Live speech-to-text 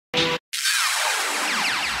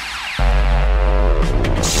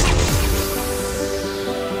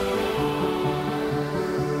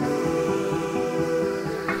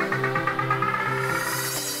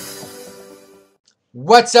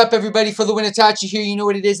What's up, everybody? For the win, Itachi here. You know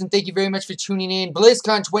what it is, and thank you very much for tuning in.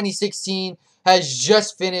 BlizzCon 2016 has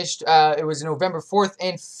just finished. It was November 4th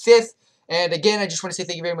and 5th. And again, I just want to say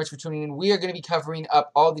thank you very much for tuning in. We are going to be covering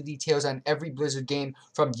up all the details on every Blizzard game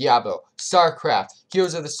from Diablo, StarCraft,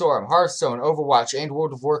 Heroes of the Storm, Hearthstone, Overwatch, and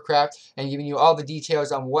World of Warcraft, and giving you all the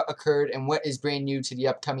details on what occurred and what is brand new to the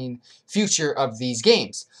upcoming future of these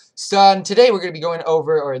games. So today we're going to be going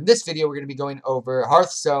over, or in this video we're going to be going over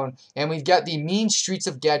Hearthstone, and we've got the Mean Streets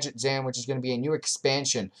of Gadget Zan, which is going to be a new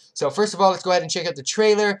expansion. So first of all, let's go ahead and check out the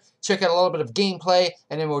trailer, check out a little bit of gameplay,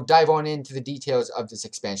 and then we'll dive on into the details of this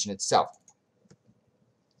expansion itself.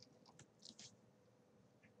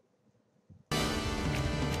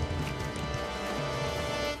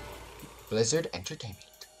 Blizzard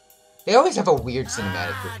Entertainment. They always have a weird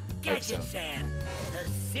cinematic with Hearthstone. The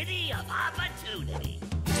city of opportunity.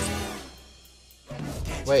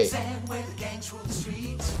 Wait.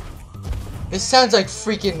 This sounds like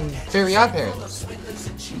freaking Fairy Godparents.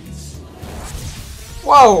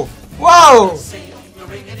 Whoa! Whoa!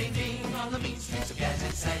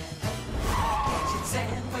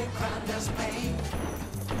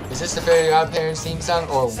 Is this the Fairy Godparents theme song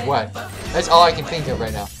or what? That's all I can think of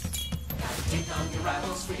right now.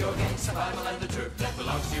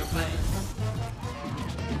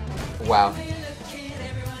 Wow.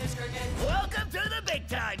 Welcome to the big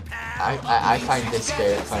time, pal. I find this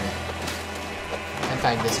very funny. I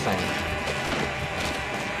find this funny.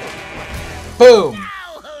 Boom!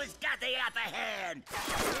 Now who's got the upper hand?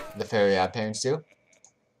 The Fairy Godparents do.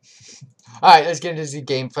 Alright, let's get into the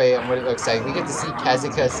gameplay and what it looks like. We get to see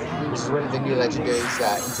Kazakus, which is one of the new legendaries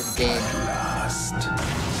into the game.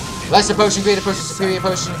 Lesser potion, greater potion, superior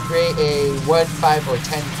potion, create a 1, 5, or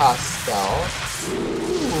 10 cost spell.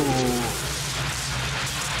 Ooh.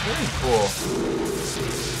 Very cool.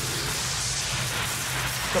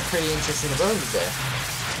 Some pretty interesting abilities there.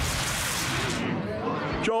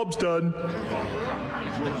 Job's done.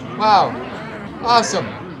 Wow. Awesome.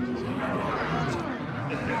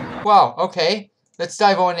 Wow, okay. Let's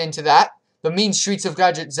dive on into that. The Mean Streets of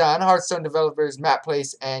Gadget Zan, Hearthstone developers Matt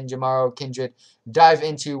Place and Jamaro Kindred dive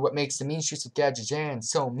into what makes the Mean Streets of Gadget Zan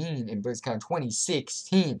so mean in BlizzCon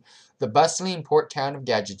 2016. The bustling port town of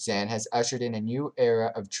Gadget Zan has ushered in a new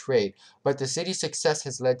era of trade, but the city's success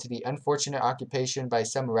has led to the unfortunate occupation by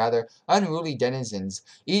some rather unruly denizens,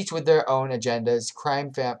 each with their own agendas.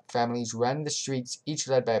 Crime families run the streets, each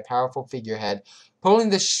led by a powerful figurehead, pulling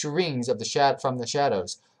the strings of from the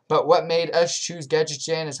shadows. But what made us choose Gadget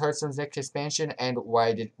Zan as Hearthstone's next expansion, and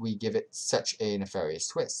why did we give it such a nefarious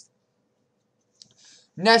twist?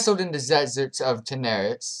 Nestled in the deserts of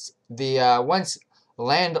Daenerys, the once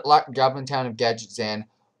landlocked goblin town of Gadget Zan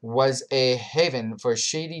was a haven for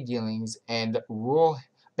shady dealings and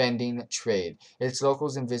rule-bending trade, its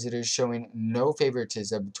locals and visitors showing no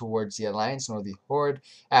favoritism towards the Alliance nor the Horde.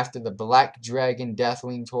 After the Black Dragon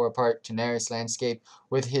Deathwing tore apart Daenerys' landscape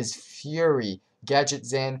with his fury, Gadget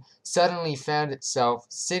Zan suddenly found itself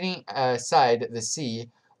sitting aside the sea,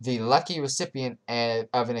 the lucky recipient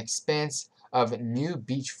of an expanse of new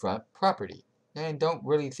beachfront property. And I don't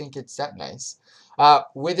really think it's that nice.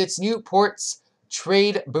 With its new ports,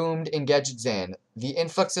 trade boomed in Gadget Zan. The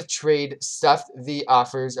influx of trade stuffed the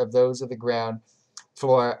offers of those of the ground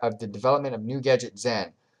floor of the development of new Gadget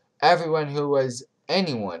Zan. Anyone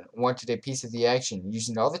wanted a piece of the action,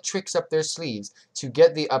 using all the tricks up their sleeves to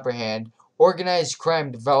get the upper hand. Organized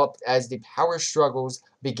crime developed as the power struggles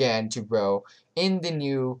began to grow in the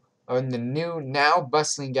new, now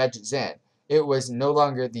bustling Gadget Zan. It was no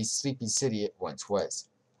longer the sleepy city it once was.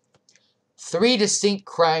 3 distinct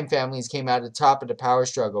crime families came out at the top of the power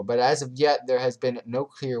struggle, but as of yet there has been no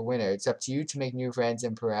clear winner. It's up to you to make new friends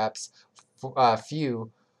and perhaps few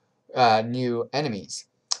new enemies,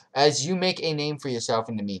 as you make a name for yourself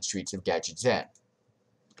in the mean streets of Gadget Zan.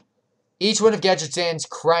 Each one of Gadget Zan's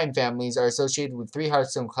crime families are associated with 3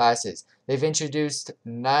 Hearthstone classes. They've introduced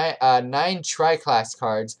 9 tri-class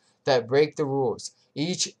cards that break the rules.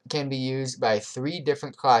 Each can be used by 3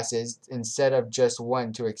 different classes instead of just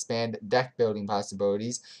 1 to expand deck building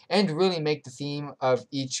possibilities and really make the theme of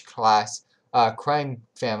each class crime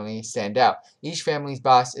family stand out. Each family's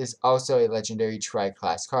boss is also a legendary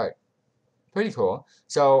tri-class card. Pretty cool.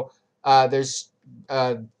 So there's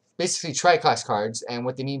basically tri-class cards, and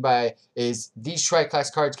what they mean by is these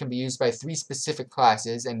tri-class cards can be used by 3 specific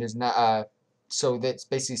classes, and there's not so that's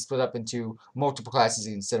basically split up into multiple classes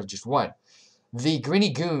instead of just 1. The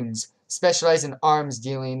Grinny Goons specialize in arms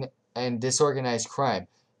dealing and disorganized crime,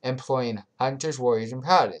 employing hunters, warriors, and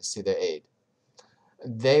paladins to their aid.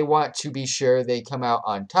 They want to be sure they come out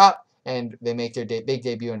on top, and they make their big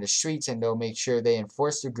debut in the streets, and they'll make sure they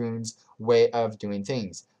enforce the goons way of doing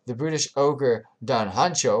things. The brutish ogre Don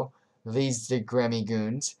Hancho leads the Grammy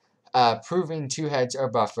Goons, proving 2 heads are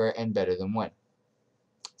buffer and better than 1.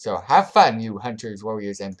 So have fun, you hunters,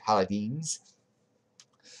 warriors, and paladins.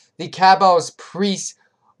 The Cabal's priests,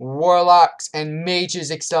 warlocks, and mages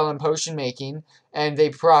excel in potion making, and they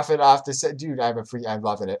profit off the dude. I'm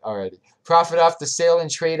loving it already. Profit off the sale and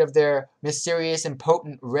trade of their mysterious and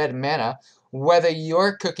potent red mana. Whether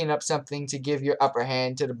you're cooking up something to give your upper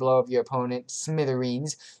hand to the blow of your opponent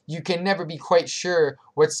smithereens, you can never be quite sure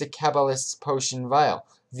what's the Cabalist's potion vial.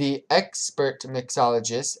 The expert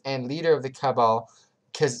mixologist and leader of the Cabal,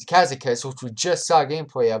 Kazakus, which we just saw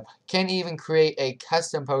gameplay of, can even create a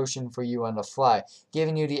custom potion for you on the fly,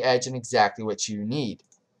 giving you the edge and exactly what you need.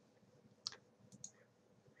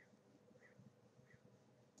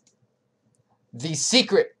 The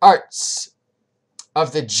secret arts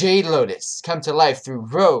of the Jade Lotus come to life through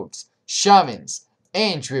rogues, shamans,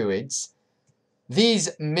 and druids.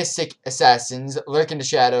 These mystic assassins lurk in the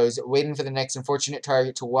shadows, waiting for the next unfortunate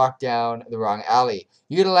target to walk down the wrong alley.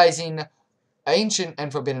 Utilizing ancient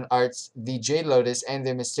and forbidden arts, the Jade Lotus and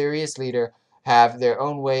their mysterious leader have their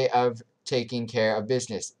own way of taking care of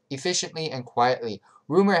business, efficiently and quietly.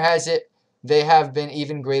 Rumor has it they have been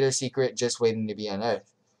even greater secret just waiting to be unearthed.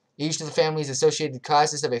 Each of the family's associated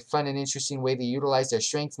classes have a fun and interesting way to utilize their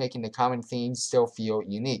strengths, making the common themes still feel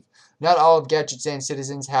unique. Not all of Gadget Zan's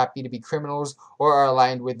citizens happy to be criminals or are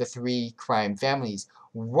aligned with the 3 crime families.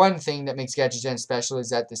 One thing that makes Gadget Zan special is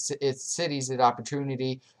that its city's an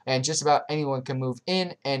opportunity, and just about anyone can move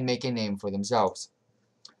in and make a name for themselves.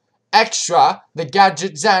 Extra, the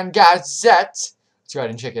Gadget Zan Gazette. Let's go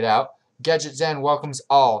ahead and check it out. Gadget Zan welcomes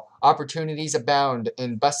all. Opportunities abound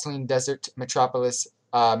in bustling desert metropolis.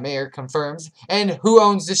 Mayor confirms. And who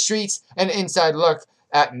owns the streets? An inside look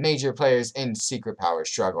at major players in secret power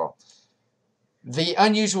struggle. The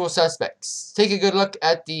unusual suspects. Take a good look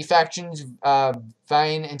at the factions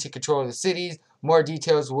vying into control of the cities. More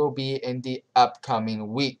details will be in the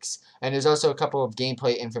upcoming weeks. And there's also a couple of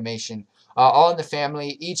gameplay information. All in the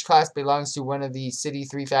family. Each class belongs to one of the city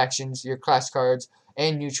 3 factions. Your class cards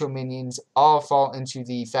and neutral minions all fall into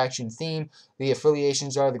the faction theme. The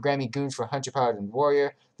affiliations are the Grammy Goons for Hunter, Paladin,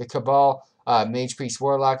 Warrior, the Cabal, Mage, Priest,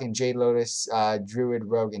 Warlock, and Jade Lotus, Druid,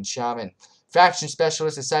 Rogue, and Shaman. Faction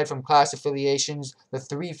specialists, aside from class affiliations, the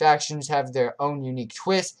 3 factions have their own unique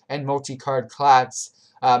twist and multi-class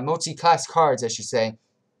cards, I should say.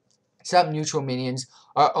 Some neutral minions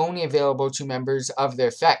are only available to members of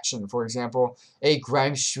their faction. For example, a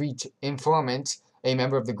Grime Street informant, a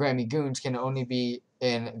member of the Grammy Goons, can only be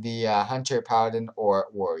in the Hunter, Paladin, or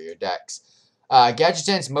Warrior decks. Gadget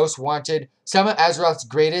Zan's most wanted. Some of Azeroth's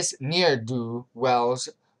greatest ne'er-do-wells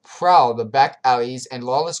prowl the back alleys and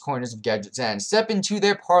lawless corners of Gadget Zan. Step into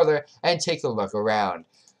their parlor and take a look around.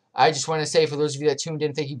 I just want to say, for those of you that tuned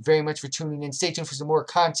in, thank you very much for tuning in. Stay tuned for some more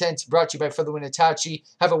content brought to you by FTWitachiPlays.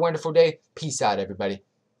 Have a wonderful day. Peace out, everybody.